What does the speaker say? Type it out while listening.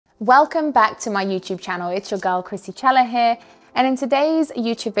Welcome back to my YouTube channel. It's your girl Krissy Cela here. And in today's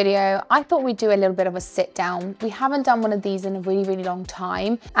YouTube video, I thought we'd do a little bit of a sit down. We haven't done one of these in a really long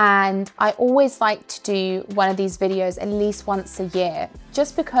time. And I always like to do one of these videos at least once a year,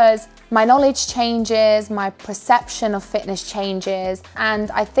 just because my knowledge changes, my perception of fitness changes.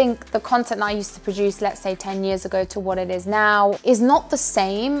 And I think the content I used to produce, let's say 10 years ago to what it is now, is not the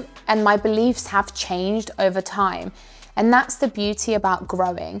same. And my beliefs have changed over time. And that's the beauty about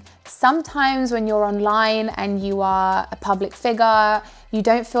growing. Sometimes when you're online and you are a public figure, you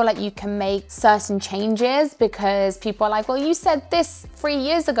don't feel like you can make certain changes because people are like, well, you said this 3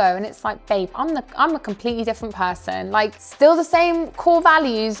 years ago. And it's like, babe, I'm a completely different person. Like, still the same core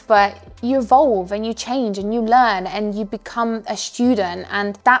values, but you evolve and you change and you learn and you become a student.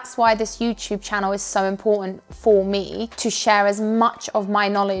 And that's why this YouTube channel is so important for me, to share as much of my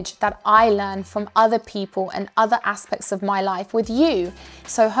knowledge that I learn from other people and other aspects of my life with you.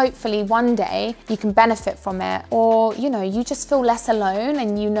 So hopefully one day you can benefit from it, or you just feel less alone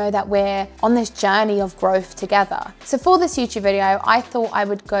and you know that we're on this journey of growth together. So for this YouTube video, I thought I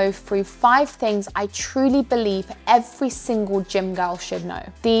would go through 5 things I truly believe every single gym girl should know.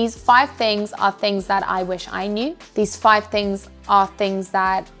 These 5 things are things that I wish I knew. These 5 things are things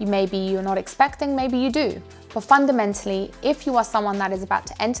that maybe you're not expecting, maybe you do. But fundamentally, if you are someone that is about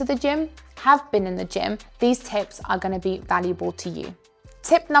to enter the gym, have been in the gym, these tips are going to be valuable to you.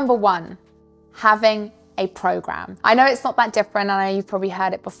 Tip number 1, having a program. I know it's not that different, I know you've probably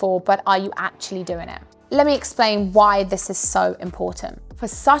heard it before, but are you actually doing it? Let me explain why this is so important. For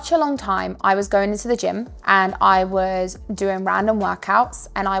such a long time, I was going into the gym and I was doing random workouts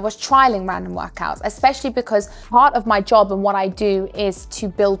and I was trialing random workouts, especially because part of my job and what I do is to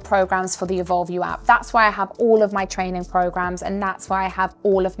build programs for the Evolve You app. That's why I have all of my training programs, and that's why I have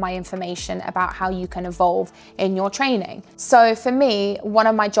all of my information about how you can evolve in your training. So for me, one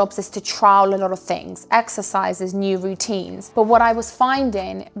of my jobs is to trial a lot of things, exercises, new routines. But what I was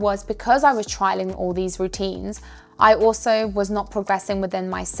finding was, because I was trialing all these routines, I also was not progressing within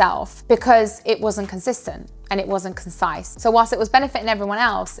myself because it wasn't consistent and it wasn't concise. So whilst it was benefiting everyone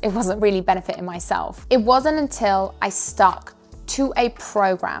else, it wasn't really benefiting myself. It wasn't until I stuck to a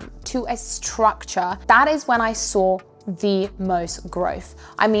program, to a structure, that is when I saw the most growth.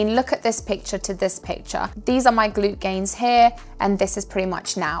 I mean, look at this picture to this picture. These are my glute gains here, and this is pretty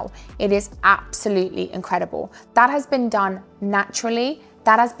much now. It is absolutely incredible. That has been done naturally.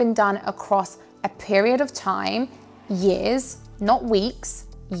 That has been done across a period of time, years, not weeks,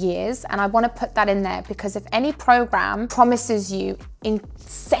 years. And I want to put that in there because if any program promises you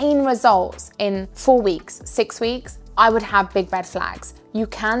insane results in 4 weeks, 6 weeks, I would have big red flags. You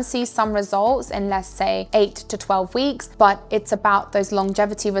can see some results in, let's say, 8 to 12 weeks, but it's about those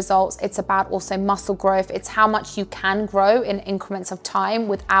longevity results. It's about also muscle growth. It's how much you can grow in increments of time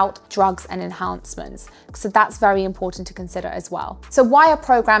without drugs and enhancements. So that's very important to consider as well. So why are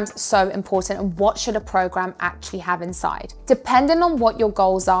programs so important, and what should a program actually have inside? Depending on what your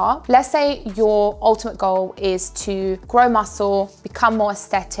goals are, let's say your ultimate goal is to grow muscle, become more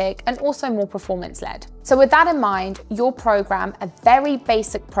aesthetic, and also more performance-led. So with that in mind, your program, a very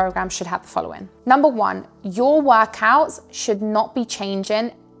basic program, should have the following. Number 1, your workouts should not be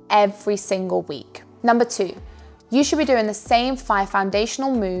changing every single week. Number 2, you should be doing the same 5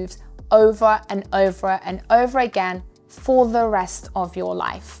 foundational moves over and over and over again for the rest of your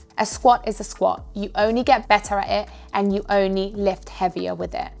life. A squat is a squat. You only get better at it and you only lift heavier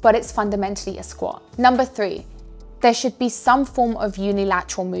with it, but it's fundamentally a squat. Number 3, there should be some form of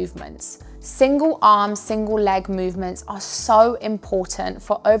unilateral movements. Single arm, single leg movements are so important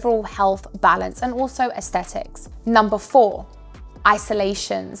for overall health, balance, and also aesthetics. Number 4,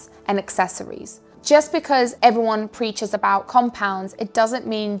 isolations and accessories. Just because everyone preaches about compounds, it doesn't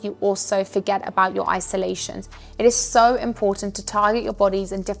mean you also forget about your isolations. It is so important to target your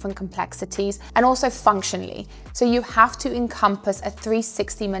bodies in different complexities and also functionally. So you have to encompass a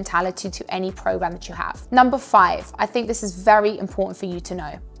 360 mentality to any program that you have. Number 5, I think this is very important for you to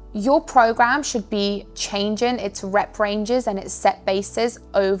know. Your program should be changing its rep ranges and its set bases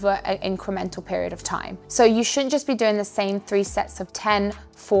over an incremental period of time. So you shouldn't just be doing the same 3 sets of 10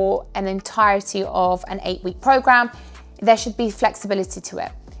 for an entirety of an 8-week program. There should be flexibility to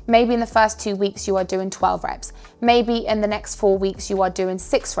it. Maybe in the first 2 weeks you are doing 12 reps. Maybe in the next 4 weeks you are doing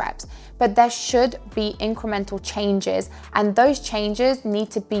 6 reps. But there should be incremental changes, and those changes need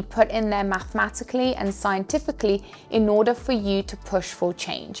to be put in there mathematically and scientifically in order for you to push for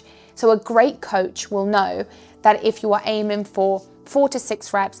change. So a great coach will know that if you are aiming for 4 to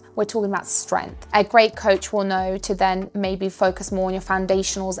 6 reps, we're talking about strength. A great coach will know to then maybe focus more on your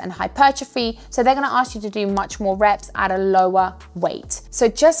foundationals and hypertrophy. So they're gonna ask you to do much more reps at a lower weight. So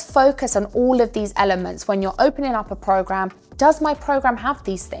just focus on all of these elements when you're opening up a program. Does my program have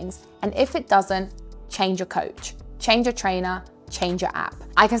these things? And if it doesn't, change your coach, change your trainer, change your app.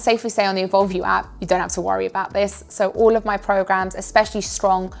 I can safely say on the Evolve You app, you don't have to worry about this. So all of my programs, especially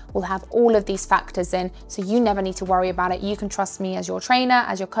Strong, will have all of these factors in. So you never need to worry about it. You can trust me as your trainer,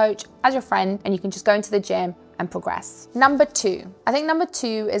 as your coach, as your friend, and you can just go into the gym and progress. Number 2. I think number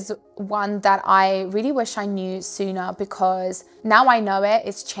 2 is one that I really wish I knew sooner, because now I know it,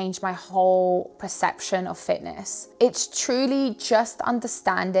 it's changed my whole perception of fitness. It's truly just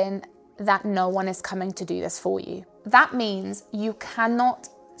understanding that no one is coming to do this for you. That means you cannot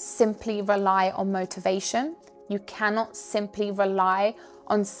simply rely on motivation. You cannot simply rely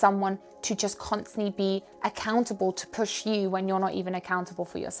on someone to just constantly be accountable to push you when you're not even accountable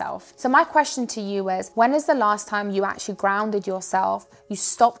for yourself. So my question to you is, when is the last time you actually grounded yourself, you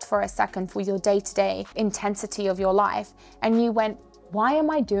stopped for a second for your day-to-day intensity of your life, and you went, why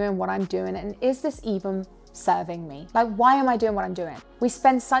am I doing what I'm doing? And is this even serving me? Like, why am I doing what I'm doing? We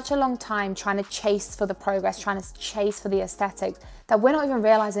spend such a long time trying to chase for the progress, trying to chase for the aesthetics, that we're not even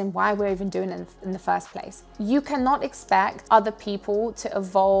realizing why we're even doing it in the first place. You cannot expect other people to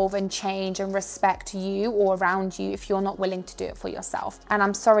evolve and change and respect you or around you if you're not willing to do it for yourself. And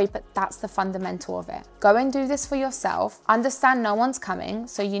I'm sorry, but that's the fundamental of it. Go and do this for yourself. Understand no one's coming,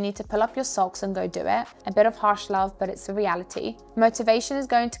 so you need to pull up your socks and go do it. A bit of harsh love, but it's the reality. Motivation is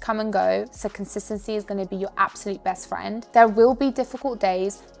going to come and go, so consistency is going to be your absolute best friend. There will be difficult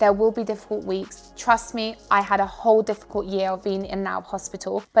days, there will be difficult weeks. Trust me, I had a whole difficult year of being in and out of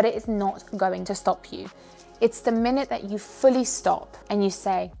hospital, but it is not going to stop you. It's the minute that you fully stop and you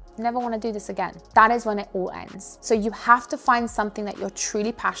say, never want to do this again, that is when it all ends. So you have to find something that you're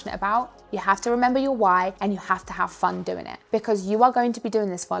truly passionate about. You have to remember your why, and you have to have fun doing it, because you are going to be doing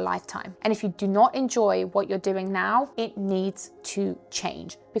this for a lifetime. And if you do not enjoy what you're doing now, it needs to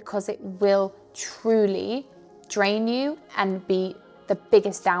change, because it will truly drain you and be the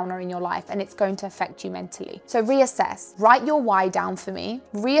biggest downer in your life, and it's going to affect you mentally. So reassess, write your why down for me,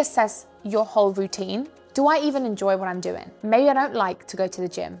 reassess your whole routine. Do I even enjoy what I'm doing? Maybe I don't like to go to the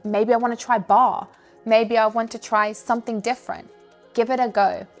gym. Maybe I want to try bar. Maybe I want to try something different. Give it a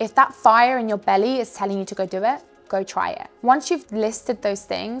go. If that fire in your belly is telling you to go do it, go try it. Once you've listed those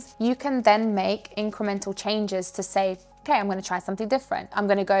things, you can then make incremental changes to say, okay, I'm going to try something different. I'm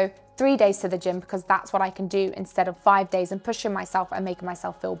going to go 3 days to the gym because that's what I can do, instead of 5 days and pushing myself and making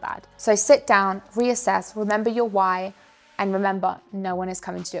myself feel bad. So sit down, reassess, remember your why, and remember, no one is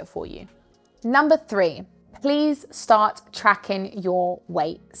coming to do it for you. Number 3, please start tracking your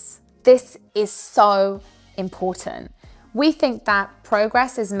weights. This is so important. We think that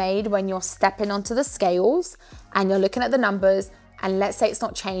progress is made when you're stepping onto the scales and you're looking at the numbers, and let's say it's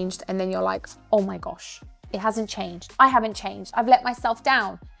not changed, and then you're like, oh my gosh, it hasn't changed. I haven't changed. I've let myself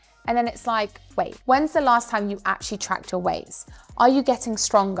down. And then it's like, wait, when's the last time you actually tracked your weights? Are you getting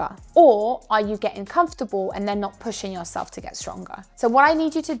stronger? Or are you getting comfortable and then not pushing yourself to get stronger? So what I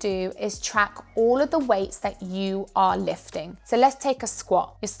need you to do is track all of the weights that you are lifting. So let's take a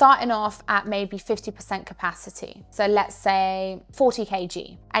squat. You're starting off at maybe 50% capacity. So let's say 40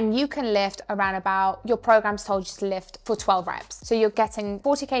 kg. And you can lift around about, your program's told you to lift for 12 reps. So you're getting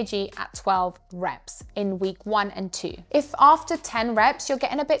 40 kg at 12 reps in week 1 and 2. If after 10 reps, you're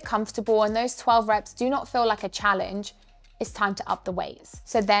getting a bit comfortable and those 12 reps do not feel like a challenge, it's time to up the weights.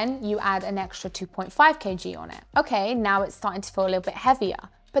 So then you add an extra 2.5 kg on it. Okay, now it's starting to feel a little bit heavier,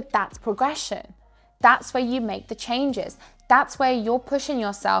 but that's progression. That's where you make the changes. That's where you're pushing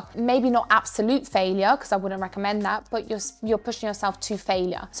yourself, maybe not absolute failure, because I wouldn't recommend that, but you're pushing yourself to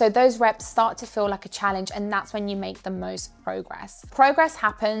failure. So those reps start to feel like a challenge, and that's when you make the most progress. Progress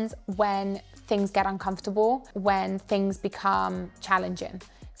happens when things get uncomfortable, when things become challenging.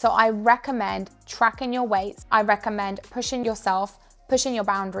 So I recommend tracking your weights. I recommend pushing yourself, pushing your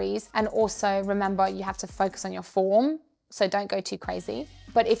boundaries, and also remember you have to focus on your form. So don't go too crazy.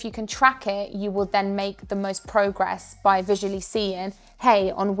 But if you can track it, you will then make the most progress by visually seeing,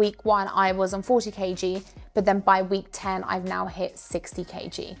 hey, on week 1, I was on 40 kg, but then by week 10, I've now hit 60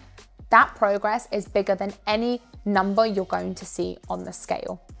 kg. That progress is bigger than any number you're going to see on the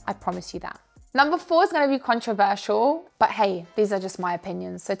scale. I promise you that. Number 4 is going to be controversial, but hey, these are just my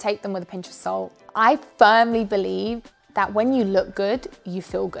opinions, so take them with a pinch of salt. I firmly believe that when you look good, you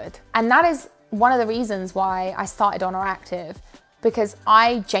feel good. And that is one of the reasons why I started Honor Active. because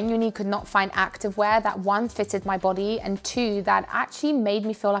I genuinely could not find activewear that one, fitted my body, and two, that actually made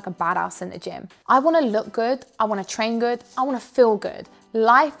me feel like a badass in the gym. I wanna look good, I wanna train good, I wanna feel good.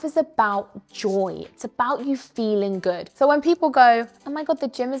 Life is about joy. It's about you feeling good. So when people go, oh my God, the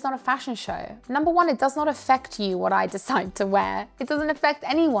gym is not a fashion show. Number one, it does not affect you what I decide to wear. It doesn't affect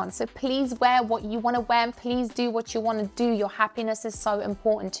anyone. So please wear what you want to wear and please do what you want to do. Your happiness is so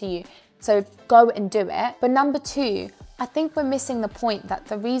important to you. So go and do it. But number two, I think we're missing the point that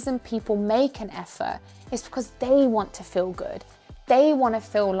the reason people make an effort is because they want to feel good. They want to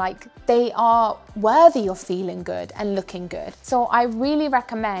feel like they are worthy of feeling good and looking good. So I really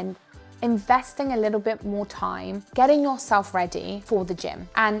recommend investing a little bit more time, getting yourself ready for the gym.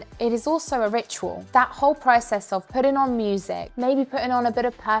 And it is also a ritual. That whole process of putting on music, maybe putting on a bit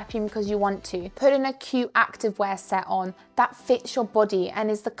of perfume because you want to, putting a cute activewear set on that fits your body and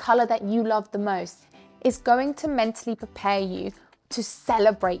is the color that you love the most, is going to mentally prepare you to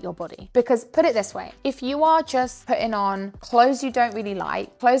celebrate your body. Because put it this way, if you are just putting on clothes you don't really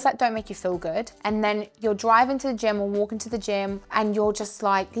like, clothes that don't make you feel good, and then you're driving to the gym or walking to the gym and you're just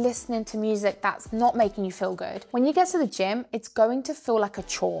like listening to music that's not making you feel good, when you get to the gym, it's going to feel like a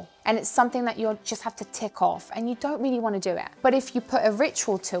chore. And it's something that you'll just have to tick off and you don't really want to do it. But if you put a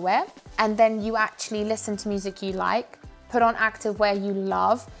ritual to it and then you actually listen to music you like, put on activewear you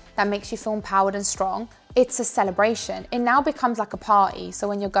love that makes you feel empowered and strong, it's a celebration. It now becomes like a party. So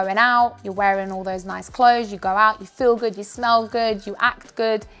when you're going out, you're wearing all those nice clothes, you go out, you feel good, you smell good, you act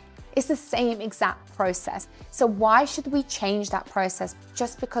good. It's the same exact process. So why should we change that process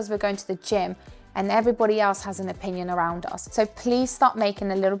just because we're going to the gym and everybody else has an opinion around us? So please start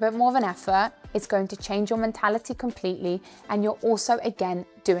making a little bit more of an effort. It's going to change your mentality completely. And you're also, again,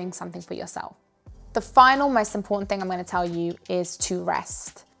 doing something for yourself. The final most important thing I'm going to tell you is to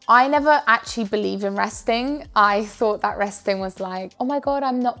rest. I never actually believed in resting. I thought that resting was like, oh my God,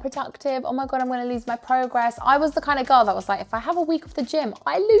 I'm not productive. Oh my God, I'm gonna lose my progress. I was the kind of girl that was like, if I have a week off the gym,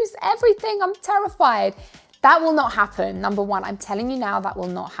 I lose everything. I'm terrified. That will not happen. Number one, I'm telling you now, that will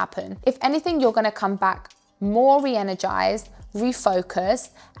not happen. If anything, you're gonna come back more re-energized, refocused,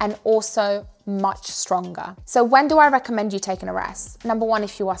 and also much stronger. So when do I recommend you taking a rest? Number one,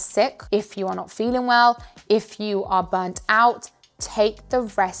 if you are sick, if you are not feeling well, if you are burnt out, take the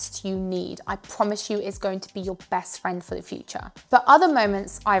rest you need. I promise you it's going to be your best friend for the future. But other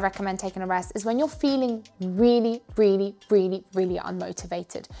moments I recommend taking a rest is when you're feeling really, really, really, really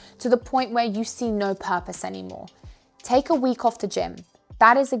unmotivated to the point where you see no purpose anymore. Take a week off the gym.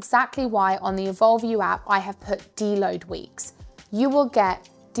 That is exactly why on the Evolve You app, I have put deload weeks. You will get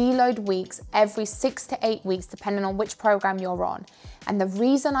deload weeks every 6 to 8 weeks, depending on which program you're on. And the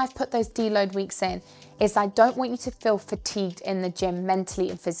reason I've put those deload weeks in is I don't want you to feel fatigued in the gym mentally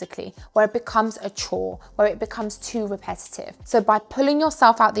and physically, where it becomes a chore, where it becomes too repetitive. So by pulling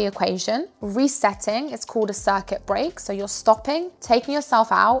yourself out the equation, resetting, it's called a circuit break. So you're stopping, taking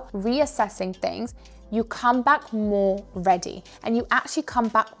yourself out, reassessing things, you come back more ready and you actually come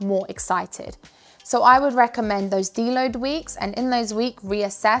back more excited. So I would recommend those deload weeks, and in those weeks,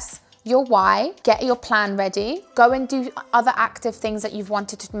 reassess your why, get your plan ready, go and do other active things that you've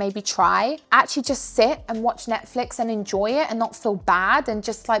wanted to maybe try. Actually just sit and watch Netflix and enjoy it and not feel bad, and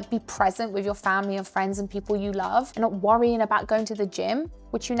just like be present with your family and friends and people you love, and not worrying about going to the gym,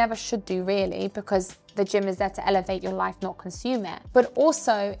 which you never should do really, because the gym is there to elevate your life, not consume it. But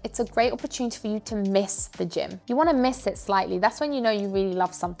also it's a great opportunity for you to miss the gym. You want to miss it slightly. That's when you know you really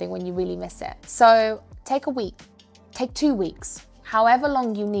love something, when you really miss it. So take a week, take 2 weeks, however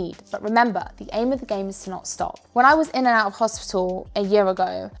long you need. But remember, the aim of the game is to not stop. When I was in and out of hospital a year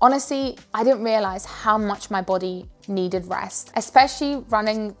ago, honestly, I didn't realize how much my body needed rest, especially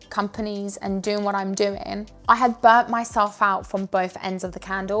running companies and doing what I'm doing. I had burnt myself out from both ends of the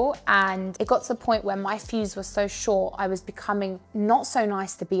candle, and it got to the point where my fuse was so short, I was becoming not so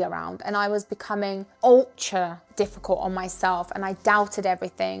nice to be around, and I was becoming ultra difficult on myself, and I doubted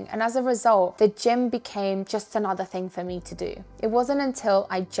everything. And as a result, the gym became just another thing for me to do. It wasn't until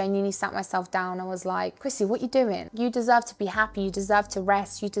I genuinely sat myself down and was like, Krissy, what are you doing? You deserve to be happy, you deserve to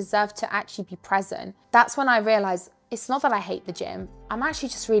rest, you deserve to actually be present. That's when I realized it's not that I hate the gym. I'm actually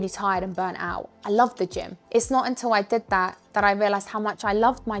just really tired and burnt out. I love the gym. It's not until I did that that I realized how much I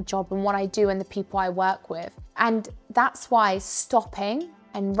loved my job and what I do and the people I work with. And that's why stopping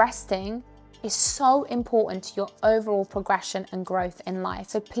and resting is so important to your overall progression and growth in life.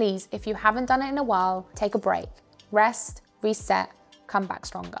 So please, if you haven't done it in a while, take a break, rest, reset, come back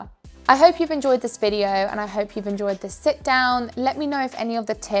stronger. I hope you've enjoyed this video, and I hope you've enjoyed this sit down. Let me know if any of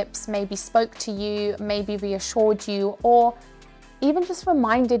the tips maybe spoke to you, maybe reassured you, or even just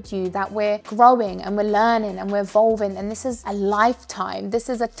reminded you that we're growing and we're learning and we're evolving, and this is a lifetime. This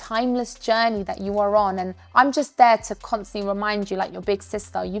is a timeless journey that you are on, and I'm just there to constantly remind you, like your big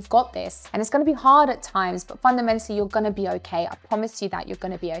sister, you've got this. And it's going to be hard at times, but fundamentally you're going to be okay. I promise you that you're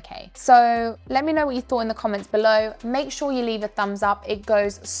going to be okay. So let me know what you thought in the comments below. Make sure you leave a thumbs up. It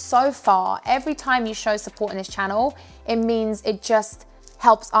goes so far. Every time you show support in this channel, it means it just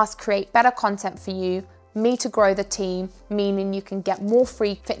helps us create better content for you, me to grow the team, meaning you can get more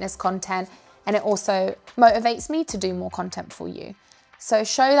free fitness content, and it also motivates me to do more content for you. So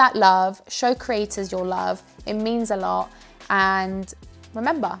show that love, show creators your love. It means a lot. And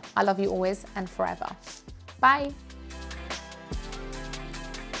remember, I love you always and forever. Bye.